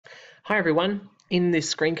Hi everyone. In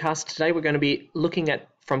this screencast today, we're going to be looking at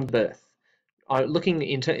from birth, looking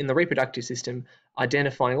into in the reproductive system,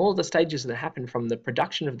 identifying all of the stages that happen from the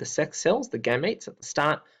production of the sex cells, the gametes at the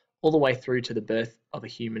start, all the way through to the birth of a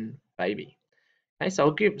human baby. Okay, so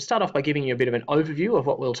I'll start off by giving you a bit of an overview of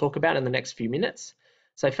what we'll talk about in the next few minutes.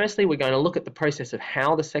 So firstly, we're going to look at the process of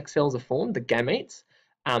how the sex cells are formed, the gametes,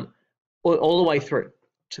 all the way through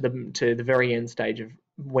to the very end stage of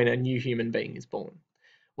when a new human being is born.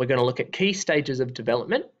 We're going to look at key stages of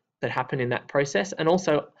development that happen in that process and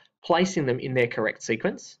also placing them in their correct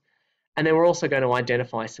sequence. And then we're also going to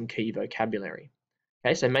identify some key vocabulary.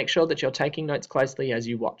 Okay, so make sure that you're taking notes closely as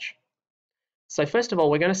you watch. So first of all,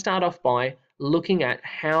 we're going to start off by looking at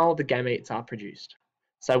how the gametes are produced.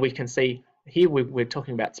 So we can see here we're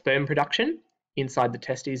talking about sperm production inside the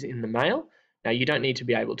testes in the male. Now, you don't need to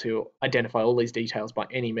be able to identify all these details by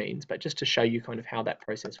any means, but just to show you kind of how that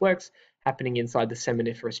process works, happening inside the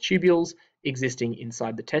seminiferous tubules, existing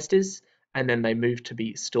inside the testes, and then they move to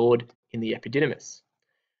be stored in the epididymis.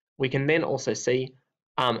 We can then also see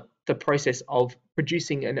the process of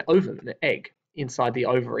producing an ovum, an egg, inside the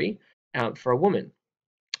ovary for a woman.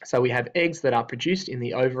 So we have eggs that are produced in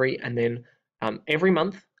the ovary, and then every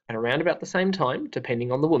month and around about the same time,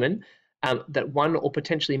 depending on the woman, that one or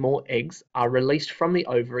potentially more eggs are released from the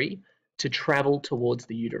ovary to travel towards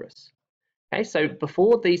the uterus. Okay, so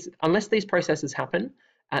unless these processes happen,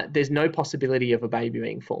 there's no possibility of a baby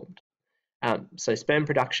being formed. So sperm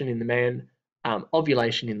production in the man,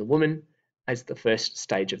 ovulation in the woman as the first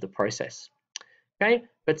stage of the process. Okay,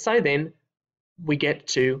 but so then we get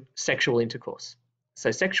to sexual intercourse.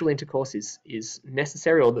 So sexual intercourse is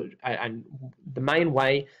necessary, and the main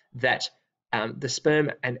way that the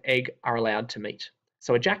sperm and egg are allowed to meet.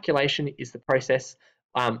 So ejaculation is the process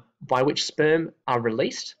by which sperm are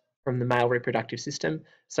released from the male reproductive system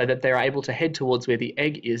so that they're able to head towards where the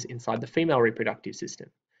egg is inside the female reproductive system.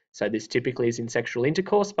 So this typically is in sexual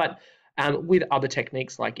intercourse, but with other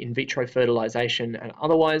techniques like in vitro fertilization and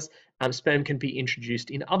otherwise, sperm can be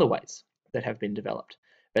introduced in other ways that have been developed.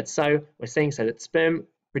 But so we're seeing that sperm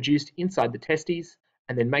produced inside the testes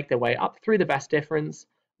and then make their way up through the vas deferens,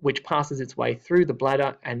 which passes its way through the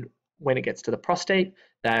bladder, and when it gets to the prostate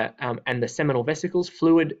and the seminal vesicles,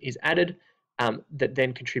 fluid is added that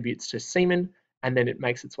then contributes to semen, and then it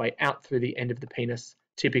makes its way out through the end of the penis,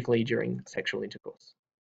 typically during sexual intercourse.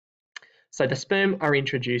 So the sperm are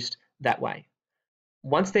introduced that way.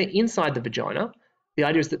 Once they're inside the vagina, the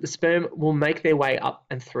idea is that the sperm will make their way up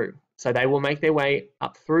and through. So they will make their way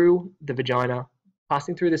up through the vagina,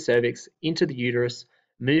 passing through the cervix, into the uterus,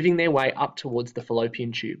 moving their way up towards the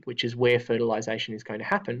fallopian tube, which is where fertilization is going to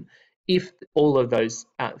happen if all of those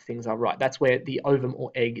things are right. That's where the ovum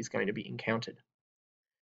or egg is going to be encountered.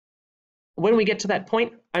 When we get to that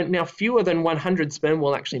point, now fewer than 100 sperm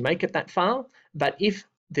will actually make it that far, but if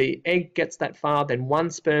the egg gets that far, then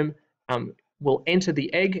one sperm will enter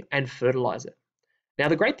the egg and fertilize it. Now,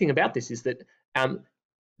 the great thing about this is that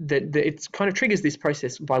it kind of triggers this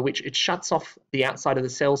process by which it shuts off the outside of the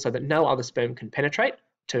cell so that no other sperm can penetrate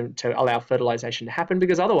to allow fertilization to happen,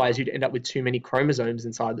 because otherwise you'd end up with too many chromosomes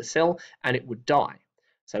inside the cell and it would die.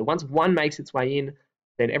 So once one makes its way in,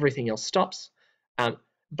 then everything else stops.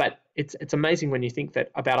 But it's amazing when you think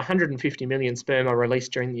that about 150 million sperm are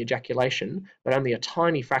released during the ejaculation, but only a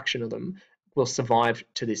tiny fraction of them will survive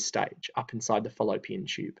to this stage up inside the fallopian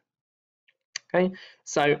tube. Okay,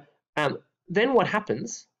 so then what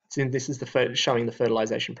happens? So this is showing the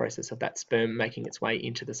fertilization process of that sperm making its way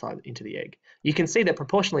into the egg. You can see that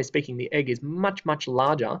proportionally speaking, the egg is much, much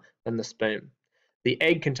larger than the sperm. The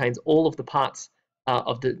egg contains all of the parts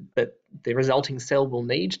that the resulting cell will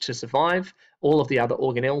need to survive, all of the other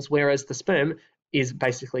organelles, whereas the sperm is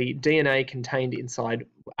basically DNA contained inside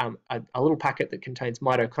a little packet that contains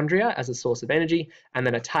mitochondria as a source of energy, and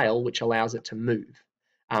then a tail which allows it to move.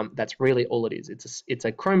 That's really all it is. It's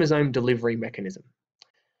a chromosome delivery mechanism.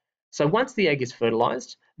 So once the egg is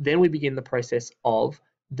fertilized, then we begin the process of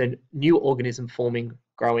the new organism forming,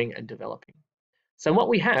 growing, and developing. So what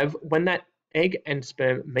we have, when that egg and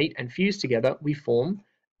sperm meet and fuse together, we form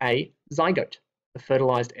a zygote, the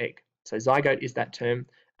fertilized egg. So zygote is that term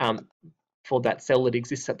for that cell that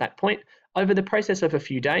exists at that point. Over the process of a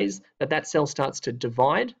few days, that cell starts to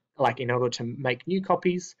divide, like in order to make new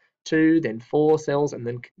copies, 2, then 4 cells, and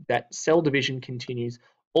then that cell division continues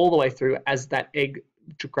all the way through as that egg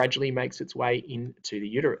gradually makes its way into the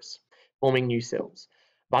uterus, forming new cells.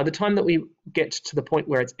 By the time that we get to the point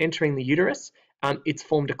where it's entering the uterus, it's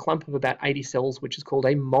formed a clump of about 80 cells, which is called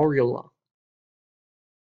a morula,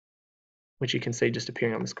 which you can see just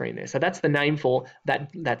appearing on the screen there. So that's the name for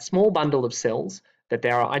that small bundle of cells that they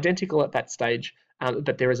are identical at that stage,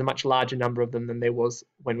 but there is a much larger number of them than there was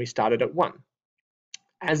when we started at 1.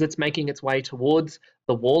 As it's making its way towards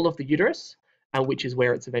the wall of the uterus, which is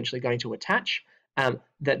where it's eventually going to attach,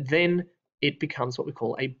 that then it becomes what we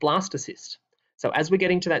call a blastocyst. So as we're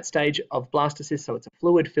getting to that stage of blastocyst, so it's a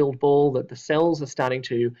fluid-filled ball that the cells are starting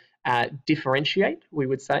to differentiate, we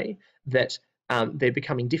would say, that they're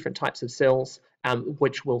becoming different types of cells,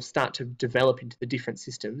 which will start to develop into the different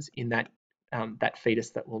systems in that, that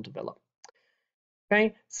fetus that will develop.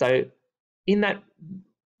 Okay, so in that,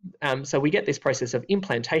 so we get this process of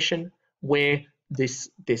implantation where this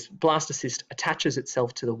blastocyst attaches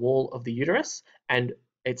itself to the wall of the uterus, and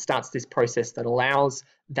it starts this process that allows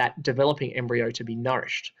that developing embryo to be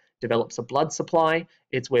nourished, develops a blood supply.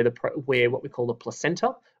 It's where what we call the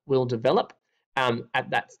placenta will develop at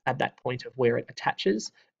that point of where it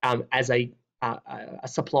attaches as a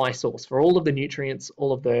supply source for all of the nutrients,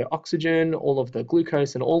 all of the oxygen, all of the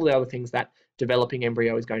glucose, and all the other things that developing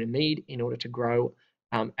embryo is going to need in order to grow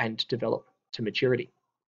and develop to maturity.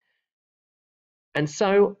 And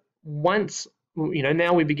so once,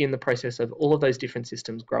 now we begin the process of all of those different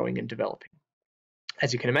systems growing and developing.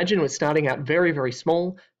 As you can imagine, we're starting out very, very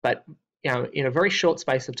small, but in a very short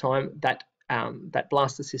space of time, that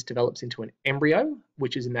blastocyst develops into an embryo,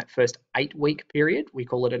 which is in that first 8-week period. We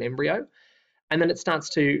call it an embryo. And then it starts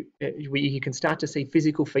to, you can start to see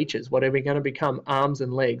physical features. What are we going to become? Arms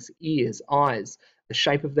and legs, ears, eyes, the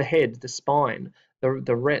shape of the head, the spine,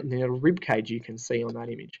 the rib cage you can see on that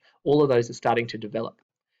image. All of those are starting to develop.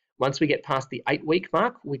 Once we get past the 8-week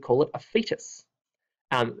mark, we call it a fetus.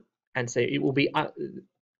 And so it will be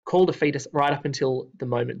called a fetus right up until the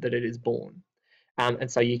moment that it is born. And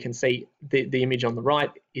so you can see the image on the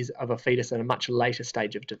right is of a fetus at a much later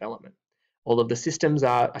stage of development. All of the systems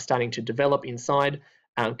are starting to develop inside,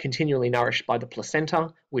 continually nourished by the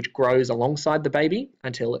placenta, which grows alongside the baby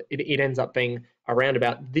until it ends up being around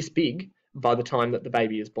about this big by the time that the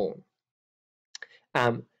baby is born.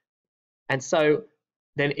 And so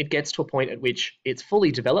then it gets to a point at which it's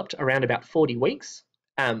fully developed around about 40 weeks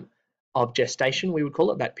of gestation, we would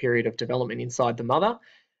call it, that period of development inside the mother,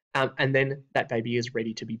 and then that baby is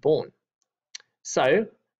ready to be born. So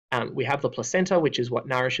we have the placenta, which is what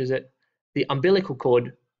nourishes it. The umbilical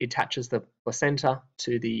cord attaches the placenta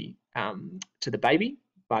to the baby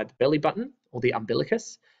by the belly button or the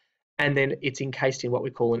umbilicus, and then it's encased in what we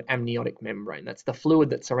call an amniotic membrane. That's the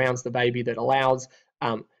fluid that surrounds the baby that allows,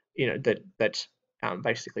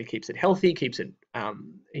 basically keeps it healthy, keeps it,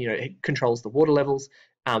 it controls the water levels,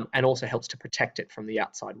 and also helps to protect it from the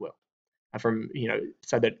outside world,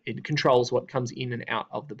 so that it controls what comes in and out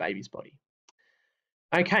of the baby's body.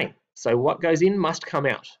 Okay, so what goes in must come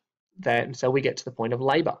out. So we get to the point of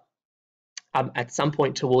labour. At some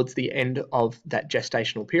point towards the end of that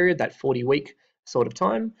gestational period, that 40-week sort of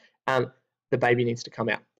time, the baby needs to come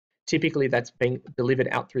out. Typically, that's being delivered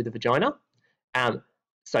out through the vagina.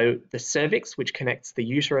 So the cervix, which connects the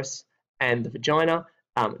uterus and the vagina,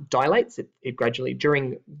 dilates. It gradually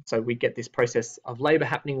so we get this process of labour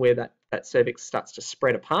happening where that cervix starts to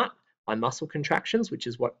spread apart by muscle contractions, which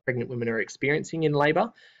is what pregnant women are experiencing in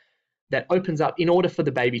labour. That opens up in order for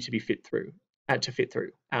the baby to be fit through,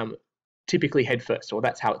 typically head first, or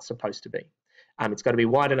that's how it's supposed to be. It's got to be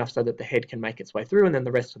wide enough so that the head can make its way through, and then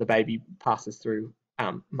the rest of the baby passes through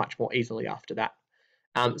much more easily after that.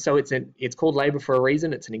 So it's called labour for a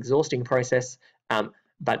reason. It's an exhausting process,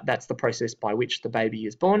 but that's the process by which the baby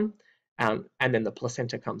is born, and then the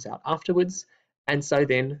placenta comes out afterwards, and so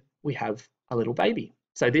then we have a little baby.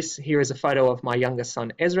 So this here is a photo of my youngest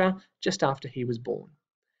son Ezra just after he was born.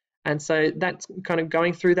 And so that's kind of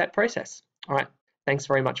going through that process. All right, thanks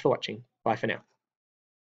very much for watching. Bye for now.